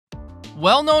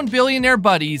Well-known billionaire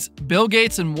buddies Bill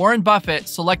Gates and Warren Buffett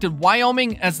selected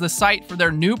Wyoming as the site for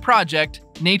their new project,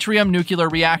 Natrium nuclear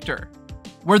reactor.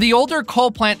 Where the older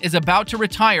coal plant is about to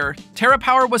retire,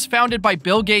 TerraPower was founded by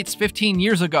Bill Gates 15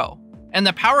 years ago, and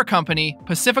the power company,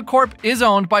 PacifiCorp, is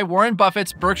owned by Warren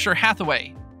Buffett's Berkshire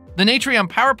Hathaway. The Natrium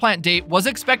power plant date was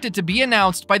expected to be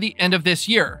announced by the end of this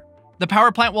year. The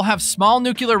power plant will have small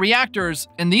nuclear reactors,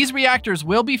 and these reactors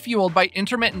will be fueled by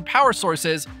intermittent power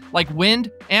sources like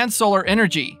wind and solar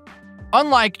energy.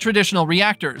 Unlike traditional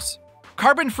reactors,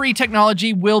 carbon-free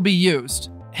technology will be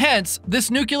used. Hence, this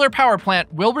nuclear power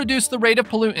plant will reduce the rate of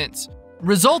pollutants,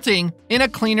 resulting in a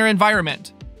cleaner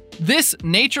environment. This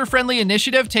nature-friendly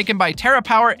initiative taken by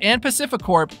TerraPower and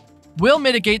PacifiCorp will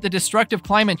mitigate the destructive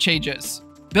climate changes.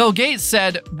 Bill Gates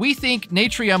said, "We think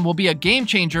Natrium will be a game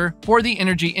changer for the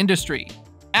energy industry,"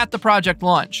 at the project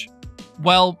launch.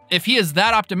 Well, if he is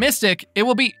that optimistic, it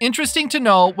will be interesting to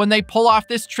know when they pull off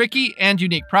this tricky and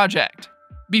unique project.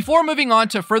 Before moving on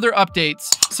to further updates,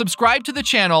 subscribe to the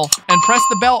channel and press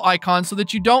the bell icon so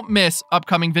that you don't miss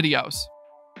upcoming videos.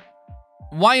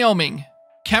 Wyoming.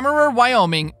 Kemmerer,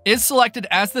 Wyoming is selected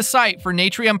as the site for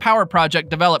Natrium power project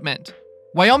development.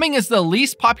 Wyoming is the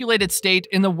least populated state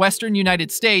in the western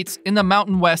United States in the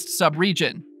Mountain West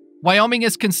subregion. Wyoming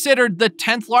is considered the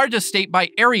 10th largest state by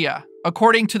area.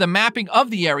 According to the mapping of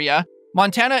the area,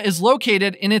 Montana is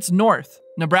located in its north,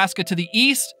 Nebraska to the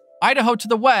east, Idaho to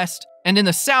the west, and in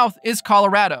the south is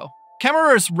Colorado.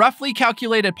 Kemmerer's roughly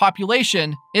calculated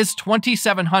population is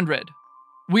 2,700.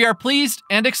 We are pleased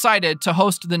and excited to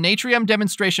host the Natrium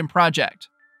demonstration project.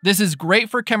 This is great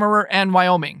for Kemmerer and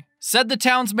Wyoming, said the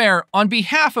town's mayor on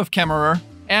behalf of Kemmerer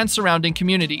and surrounding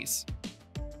communities.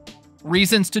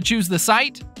 Reasons to choose the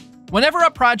site? Whenever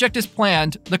a project is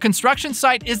planned, the construction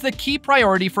site is the key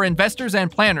priority for investors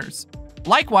and planners.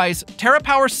 Likewise,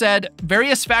 TerraPower said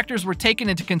various factors were taken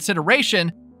into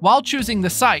consideration while choosing the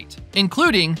site,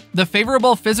 including the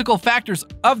favorable physical factors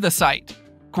of the site,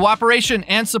 cooperation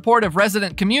and support of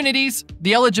resident communities,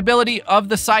 the eligibility of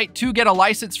the site to get a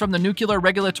license from the Nuclear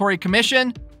Regulatory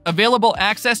Commission, available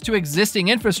access to existing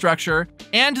infrastructure,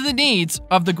 and the needs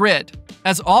of the grid,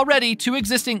 as already 2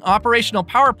 existing operational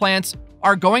power plants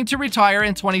are going to retire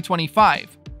in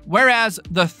 2025, whereas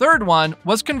the third one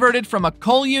was converted from a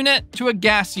coal unit to a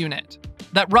gas unit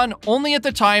that run only at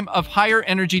the time of higher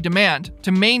energy demand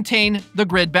to maintain the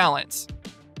grid balance.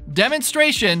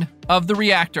 Demonstration of the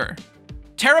reactor.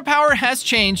 TerraPower has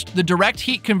changed the direct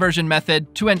heat conversion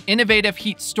method to an innovative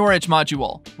heat storage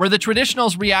module, where the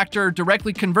traditional reactor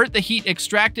directly convert the heat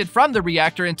extracted from the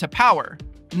reactor into power.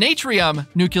 Natrium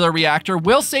nuclear reactor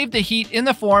will save the heat in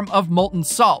the form of molten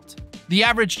salt. The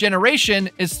average generation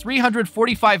is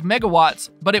 345 megawatts,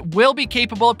 but it will be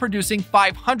capable of producing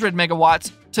 500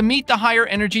 megawatts to meet the higher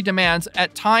energy demands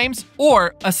at times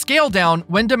or a scale down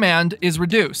when demand is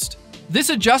reduced. This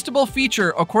adjustable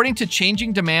feature, according to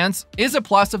changing demands, is a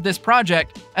plus of this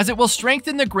project as it will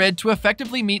strengthen the grid to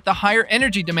effectively meet the higher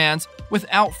energy demands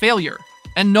without failure,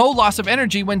 and no loss of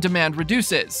energy when demand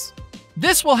reduces.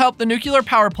 This will help the nuclear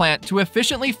power plant to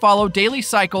efficiently follow daily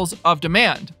cycles of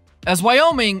demand. As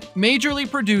Wyoming majorly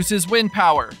produces wind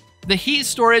power, the heat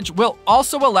storage will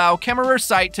also allow Kemmerer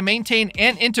site to maintain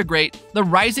and integrate the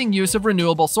rising use of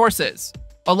renewable sources.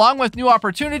 Along with new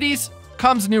opportunities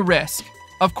comes new risk.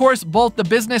 Of course, both the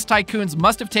business tycoons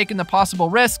must have taken the possible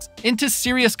risks into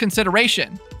serious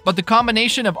consideration, but the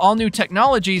combination of all new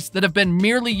technologies that have been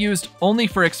merely used only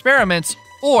for experiments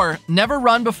or never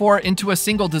run before into a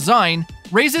single design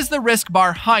raises the risk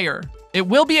bar higher. It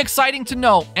will be exciting to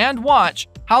know and watch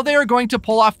how they are going to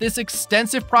pull off this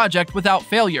extensive project without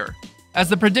failure. As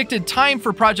the predicted time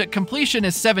for project completion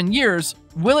is 7 years,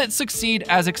 will it succeed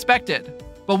as expected?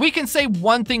 But we can say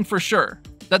one thing for sure,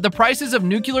 that the prices of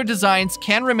nuclear designs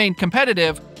can remain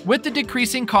competitive with the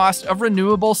decreasing cost of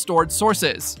renewable stored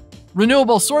sources.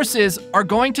 Renewable sources are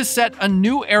going to set a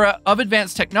new era of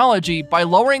advanced technology by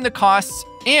lowering the costs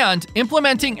and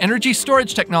implementing energy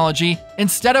storage technology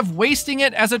instead of wasting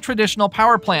it as a traditional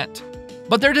power plant.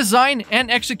 But their design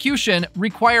and execution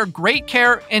require great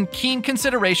care and keen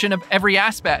consideration of every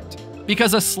aspect,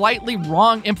 because a slightly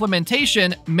wrong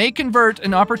implementation may convert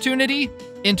an opportunity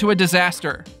into a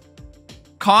disaster.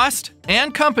 Cost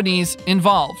and companies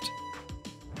involved.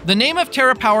 The name of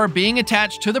TerraPower being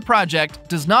attached to the project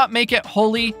does not make it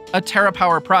wholly a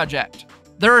TerraPower project.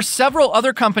 There are several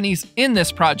other companies in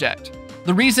this project.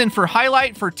 The reason for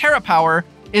highlight for TerraPower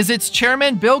is its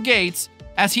chairman Bill Gates,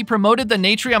 as he promoted the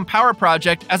Natrium power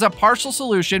project as a partial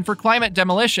solution for climate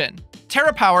demolition.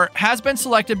 TerraPower has been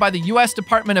selected by the US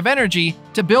Department of Energy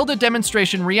to build a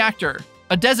demonstration reactor.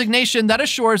 a designation that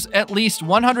assures at least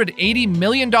 $180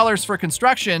 million for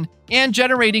construction and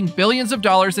generating billions of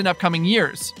dollars in upcoming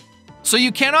years. So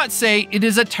you cannot say it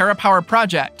is a TerraPower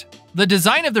project. The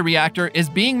design of the reactor is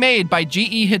being made by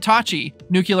GE Hitachi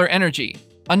Nuclear Energy.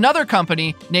 Another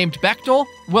company, named Bechtel,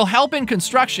 will help in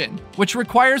construction, which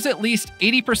requires at least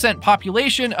 80%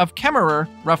 population of Kemmerer,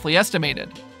 roughly estimated.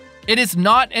 It is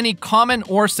not any common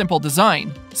or simple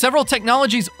design. Several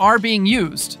technologies are being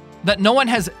used that no one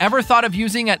has ever thought of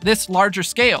using at this larger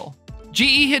scale.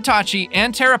 GE Hitachi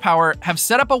and TerraPower have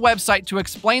set up a website to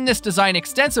explain this design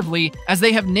extensively, as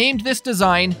they have named this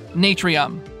design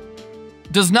Natrium.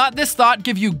 Does not this thought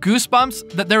give you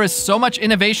goosebumps that there is so much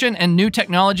innovation and new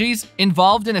technologies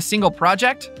involved in a single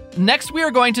project? Next, we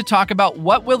are going to talk about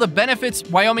what will the benefits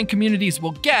Wyoming communities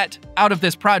will get out of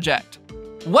this project.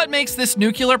 What makes this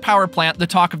nuclear power plant the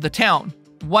talk of the town?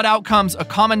 What outcomes a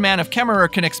common man of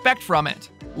Kemmerer can expect from it?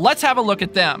 Let's have a look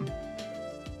at them.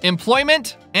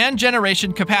 Employment and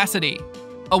generation capacity.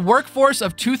 A workforce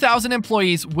of 2,000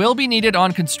 employees will be needed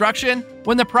on construction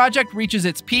when the project reaches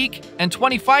its peak, and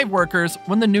 25 workers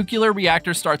when the nuclear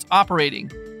reactor starts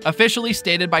operating, officially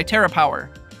stated by TerraPower.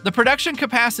 The production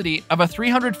capacity of a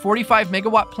 345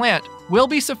 megawatt plant will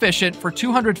be sufficient for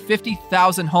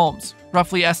 250,000 homes,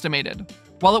 roughly estimated,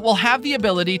 while it will have the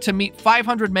ability to meet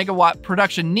 500 megawatt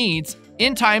production needs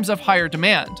in times of higher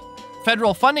demand.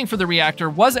 Federal funding for the reactor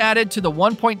was added to the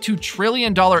 $1.2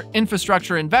 trillion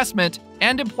Infrastructure Investment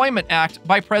and Employment Act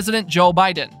by President Joe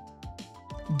Biden.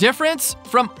 Difference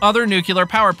from other nuclear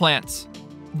power plants.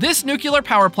 This nuclear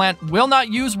power plant will not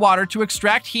use water to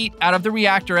extract heat out of the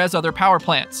reactor as other power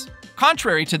plants.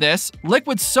 Contrary to this,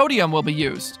 liquid sodium will be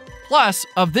used. Plus,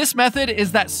 of this method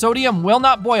is that sodium will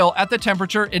not boil at the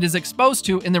temperature it is exposed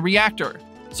to in the reactor,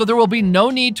 so there will be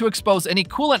no need to expose any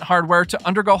coolant hardware to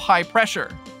undergo high pressure.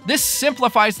 This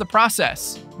simplifies the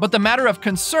process, but the matter of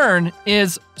concern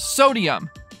is sodium,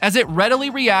 as it readily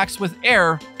reacts with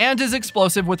air and is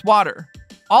explosive with water.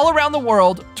 All around the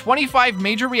world, 25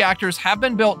 major reactors have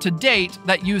been built to date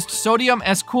that used sodium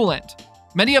as coolant.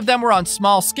 Many of them were on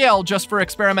small scale just for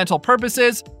experimental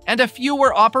purposes, and a few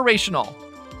were operational.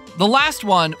 The last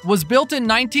one was built in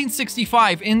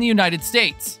 1965 in the United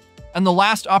States, and the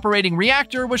last operating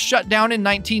reactor was shut down in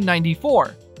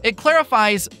 1994. It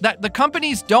clarifies that the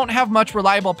companies don't have much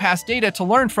reliable past data to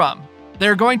learn from.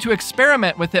 They're going to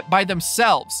experiment with it by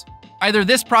themselves. Either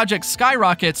this project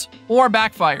skyrockets or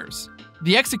backfires.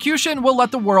 The execution will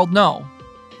let the world know.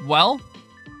 Well,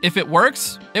 if it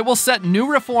works, it will set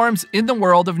new reforms in the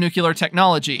world of nuclear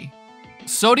technology.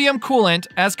 Sodium coolant,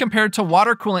 as compared to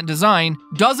water coolant design,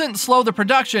 doesn't slow the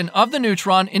production of the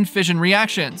neutron in fission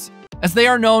reactions, as they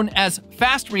are known as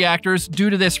fast reactors due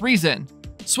to this reason.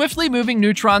 Swiftly moving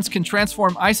neutrons can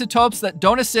transform isotopes that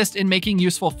don't assist in making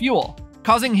useful fuel,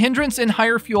 causing hindrance in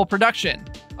higher fuel production.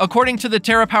 According to the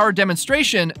TerraPower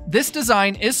demonstration, this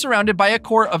design is surrounded by a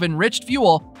core of enriched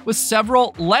fuel with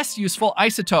several less useful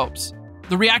isotopes.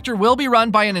 The reactor will be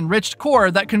run by an enriched core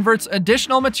that converts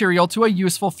additional material to a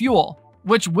useful fuel,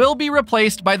 which will be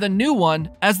replaced by the new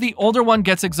one as the older one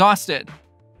gets exhausted.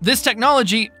 This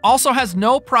technology also has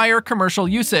no prior commercial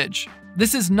usage.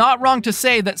 This is not wrong to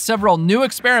say that several new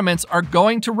experiments are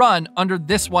going to run under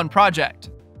this one project.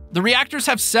 The reactors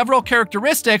have several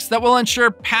characteristics that will ensure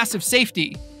passive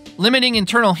safety, limiting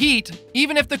internal heat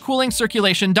even if the cooling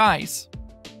circulation dies.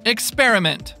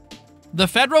 Experiment. The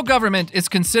federal government is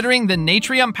considering the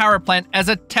Natrium power plant as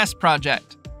a test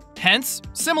project. Hence,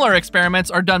 similar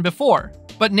experiments are done before,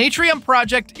 but Natrium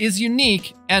project is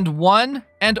unique and one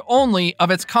and only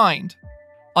of its kind.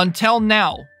 Until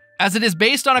now. As it is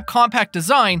based on a compact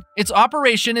design, its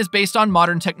operation is based on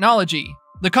modern technology.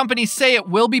 The companies say it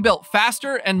will be built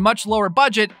faster and much lower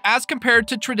budget as compared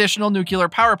to traditional nuclear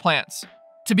power plants.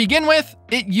 To begin with,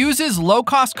 it uses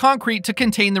low-cost concrete to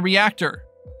contain the reactor.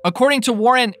 According to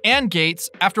Warren and Gates,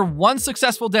 after one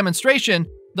successful demonstration,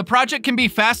 the project can be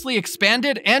fastly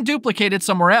expanded and duplicated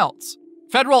somewhere else.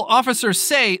 Federal officers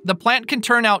say the plant can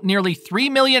turn out nearly 3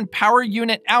 million power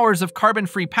unit hours of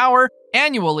carbon-free power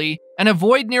annually and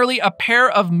avoid nearly a pair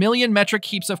of million metric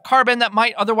heaps of carbon that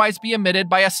might otherwise be emitted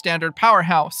by a standard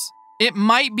powerhouse. It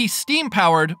might be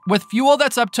steam-powered with fuel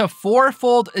that's up to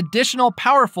 4-fold additional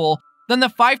powerful than the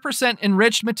 5%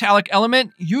 enriched metallic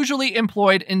element usually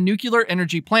employed in nuclear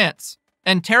energy plants.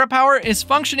 And TerraPower is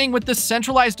functioning with the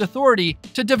centralized authority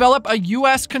to develop a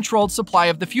US-controlled supply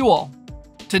of the fuel.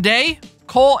 Today,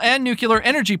 coal and nuclear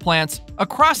energy plants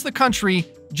across the country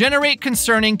generate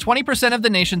concerning 20% of the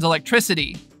nation's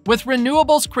electricity, with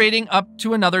renewables creating up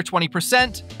to another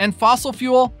 20% and fossil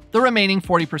fuel the remaining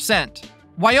 40%.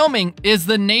 Wyoming is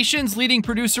the nation's leading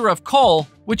producer of coal,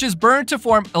 which is burned to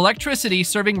form electricity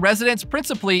serving residents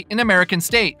principally in American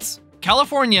states: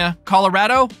 California,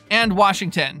 Colorado, and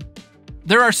Washington.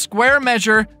 There are square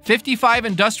measure 55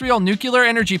 industrial nuclear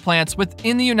energy plants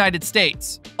within the United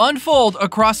States, unfold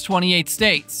across 28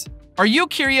 states. Are you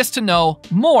curious to know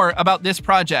more about this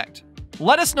project?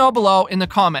 Let us know below in the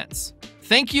comments.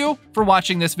 Thank you for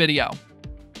watching this video.